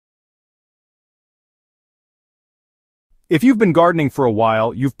If you've been gardening for a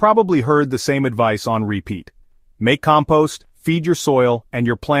while, you've probably heard the same advice on repeat. Make compost, feed your soil, and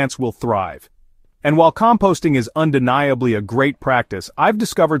your plants will thrive. And while composting is undeniably a great practice, I've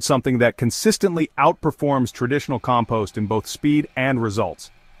discovered something that consistently outperforms traditional compost in both speed and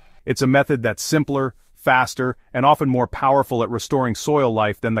results. It's a method that's simpler, faster, and often more powerful at restoring soil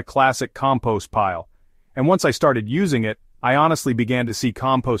life than the classic compost pile. And once I started using it, I honestly began to see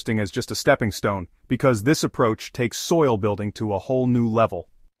composting as just a stepping stone, because this approach takes soil building to a whole new level.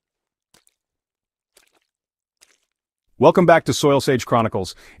 Welcome back to Soil Sage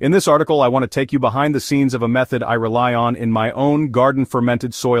Chronicles. In this article, I want to take you behind the scenes of a method I rely on in my own garden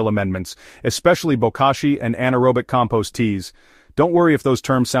fermented soil amendments, especially Bokashi and anaerobic compost teas. Don't worry if those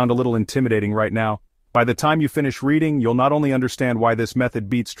terms sound a little intimidating right now. By the time you finish reading, you'll not only understand why this method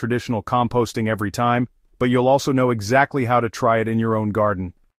beats traditional composting every time, but you'll also know exactly how to try it in your own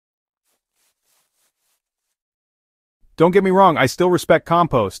garden. Don't get me wrong, I still respect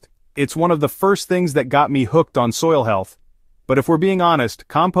compost. It's one of the first things that got me hooked on soil health. But if we're being honest,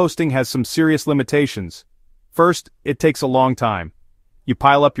 composting has some serious limitations. First, it takes a long time. You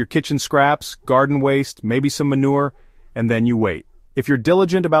pile up your kitchen scraps, garden waste, maybe some manure, and then you wait. If you're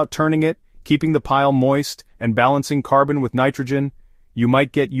diligent about turning it, keeping the pile moist, and balancing carbon with nitrogen, you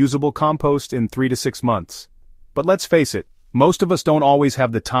might get usable compost in 3 to 6 months. But let's face it, most of us don't always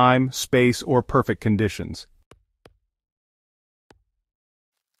have the time, space, or perfect conditions.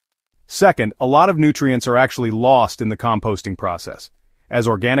 Second, a lot of nutrients are actually lost in the composting process. As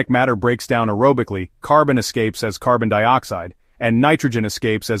organic matter breaks down aerobically, carbon escapes as carbon dioxide, and nitrogen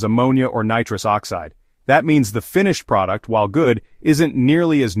escapes as ammonia or nitrous oxide. That means the finished product, while good, isn't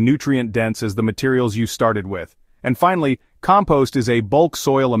nearly as nutrient-dense as the materials you started with. And finally, compost is a bulk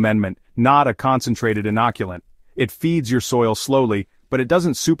soil amendment, not a concentrated inoculant. It feeds your soil slowly, but it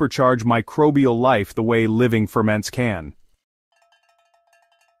doesn't supercharge microbial life the way living ferments can.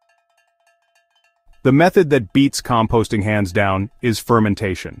 The method that beats composting hands down is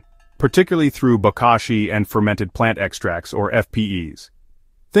fermentation, particularly through Bokashi and fermented plant extracts, or FPEs.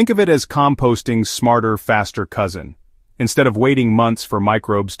 Think of it as composting's smarter, faster cousin. Instead of waiting months for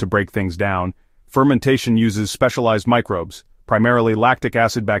microbes to break things down, fermentation uses specialized microbes, primarily lactic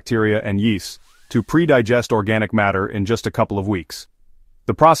acid bacteria and yeasts, to pre-digest organic matter in just a couple of weeks.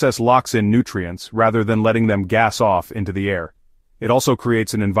 The process locks in nutrients rather than letting them gas off into the air. It also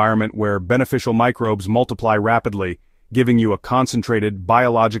creates an environment where beneficial microbes multiply rapidly, giving you a concentrated,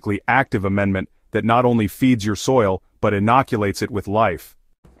 biologically active amendment that not only feeds your soil, but inoculates it with life.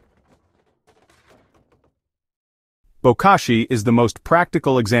 Bokashi is the most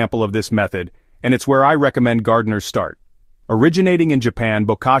practical example of this method, and it's where I recommend gardeners start. Originating in Japan,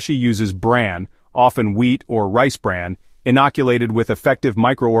 Bokashi uses bran, often wheat or rice bran, inoculated with effective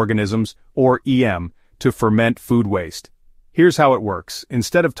microorganisms, or EM, to ferment food waste. Here's how it works.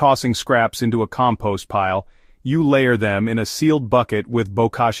 Instead of tossing scraps into a compost pile, you layer them in a sealed bucket with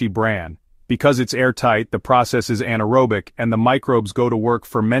Bokashi bran. Because it's airtight, the process is anaerobic, and the microbes go to work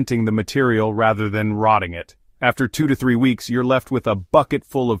fermenting the material rather than rotting it. After 2 to 3 weeks, you're left with a bucket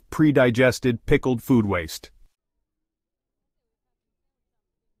full of pre-digested, pickled food waste.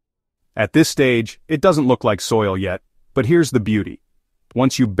 At this stage, it doesn't look like soil yet, but here's the beauty.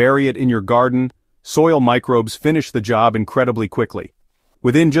 Once you bury it in your garden, soil microbes finish the job incredibly quickly.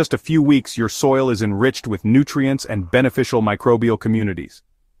 Within just a few weeks, your soil is enriched with nutrients and beneficial microbial communities.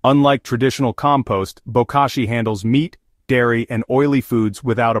 Unlike traditional compost, Bokashi handles meat, dairy, and oily foods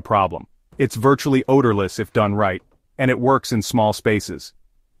without a problem. It's virtually odorless if done right, and it works in small spaces.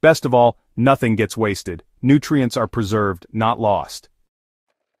 Best of all, nothing gets wasted. Nutrients are preserved, not lost.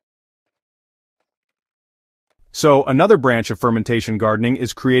 So, another branch of fermentation gardening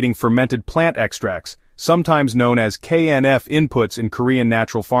is creating fermented plant extracts, sometimes known as KNF inputs in Korean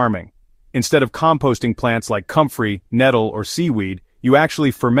natural farming. Instead of composting plants like comfrey, nettle, or seaweed, you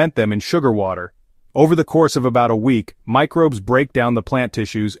actually ferment them in sugar water. Over the course of about a week, microbes break down the plant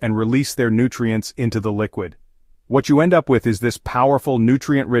tissues and release their nutrients into the liquid. What you end up with is this powerful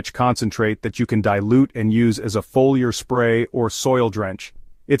nutrient-rich concentrate that you can dilute and use as a foliar spray or soil drench.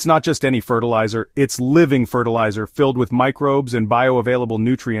 It's not just any fertilizer, it's living fertilizer filled with microbes and bioavailable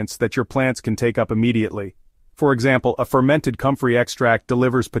nutrients that your plants can take up immediately. For example, a fermented comfrey extract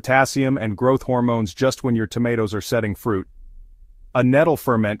delivers potassium and growth hormones just when your tomatoes are setting fruit. A nettle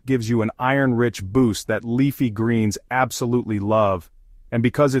ferment gives you an iron-rich boost that leafy greens absolutely love. And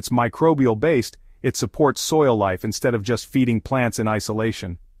because it's microbial-based, it supports soil life instead of just feeding plants in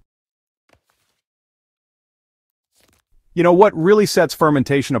isolation. You know, what really sets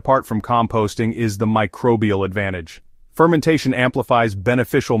fermentation apart from composting is the microbial advantage. Fermentation amplifies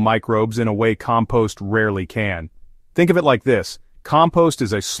beneficial microbes in a way compost rarely can. Think of it like this: compost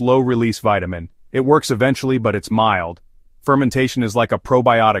is a slow-release vitamin. It works eventually, but it's mild. Fermentation is like a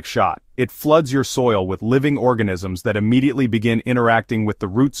probiotic shot. It floods your soil with living organisms that immediately begin interacting with the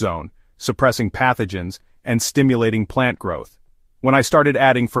root zone, suppressing pathogens, and stimulating plant growth. When I started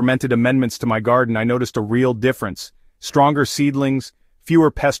adding fermented amendments to my garden, I noticed a real difference: stronger seedlings, fewer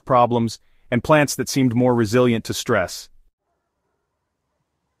pest problems, and plants that seemed more resilient to stress.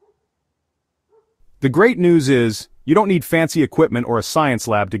 The great news is, you don't need fancy equipment or a science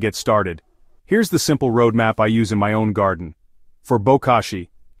lab to get started. Here's the simple roadmap I use in my own garden. For Bokashi,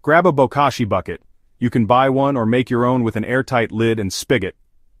 grab a Bokashi bucket. You can buy one or make your own with an airtight lid and spigot.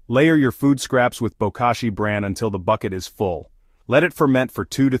 Layer your food scraps with Bokashi bran until the bucket is full. Let it ferment for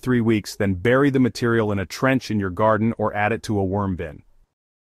 2 to 3 weeks, then bury the material in a trench in your garden or add it to a worm bin.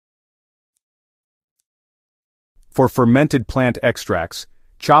 For fermented plant extracts,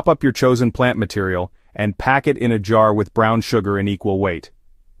 chop up your chosen plant material and pack it in a jar with brown sugar in equal weight.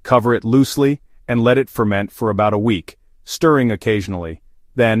 Cover it loosely and let it ferment for about a week, stirring occasionally.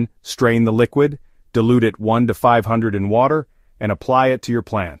 Then, strain the liquid, dilute it 1 to 500 in water, and apply it to your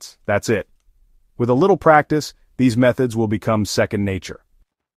plants. That's it. With a little practice, these methods will become second nature.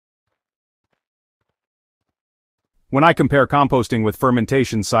 When I compare composting with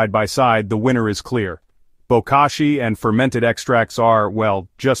fermentation side by side, the winner is clear. Bokashi and fermented extracts are, well,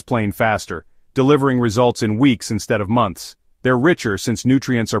 just plain faster, delivering results in weeks instead of months. They're richer since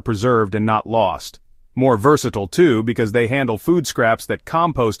nutrients are preserved and not lost. More versatile too, because they handle food scraps that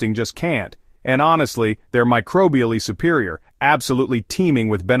composting just can't. And honestly, they're microbially superior, absolutely teeming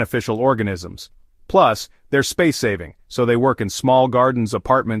with beneficial organisms. Plus, they're space-saving, so they work in small gardens,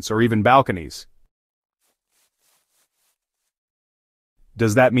 apartments, or even balconies.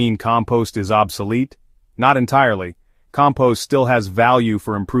 Does that mean compost is obsolete? Not entirely. Compost still has value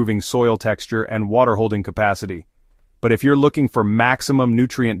for improving soil texture and water-holding capacity. But if you're looking for maximum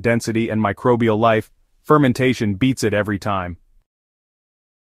nutrient density and microbial life, fermentation beats it every time.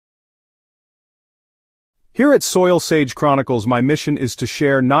 Here at Soil Sage Chronicles, my mission is to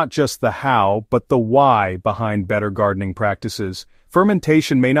share not just the how, but the why behind better gardening practices.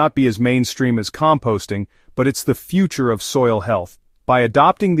 Fermentation may not be as mainstream as composting, but it's the future of soil health. By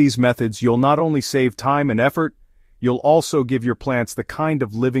adopting these methods, you'll not only save time and effort, you'll also give your plants the kind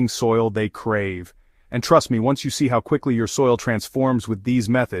of living soil they crave. And trust me, once you see how quickly your soil transforms with these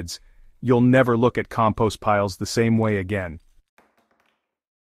methods, you'll never look at compost piles the same way again.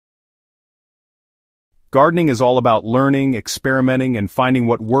 Gardening is all about learning, experimenting, and finding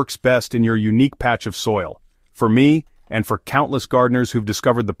what works best in your unique patch of soil. For me, and for countless gardeners who've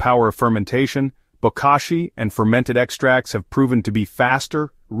discovered the power of fermentation, Bokashi and fermented extracts have proven to be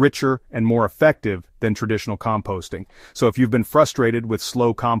faster, richer, and more effective than traditional composting. So if you've been frustrated with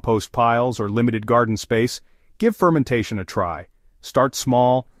slow compost piles or limited garden space, give fermentation a try. Start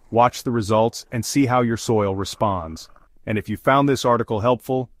small, watch the results, and see how your soil responds. And if you found this article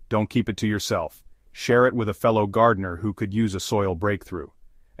helpful, don't keep it to yourself. Share it with a fellow gardener who could use a soil breakthrough.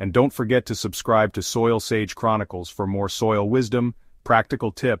 And don't forget to subscribe to Soil Sage Chronicles for more soil wisdom,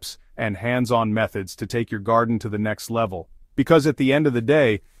 practical tips, and hands-on methods to take your garden to the next level. Because at the end of the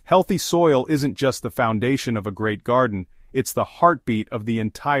day, healthy soil isn't just the foundation of a great garden, it's the heartbeat of the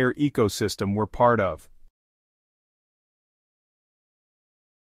entire ecosystem we're part of.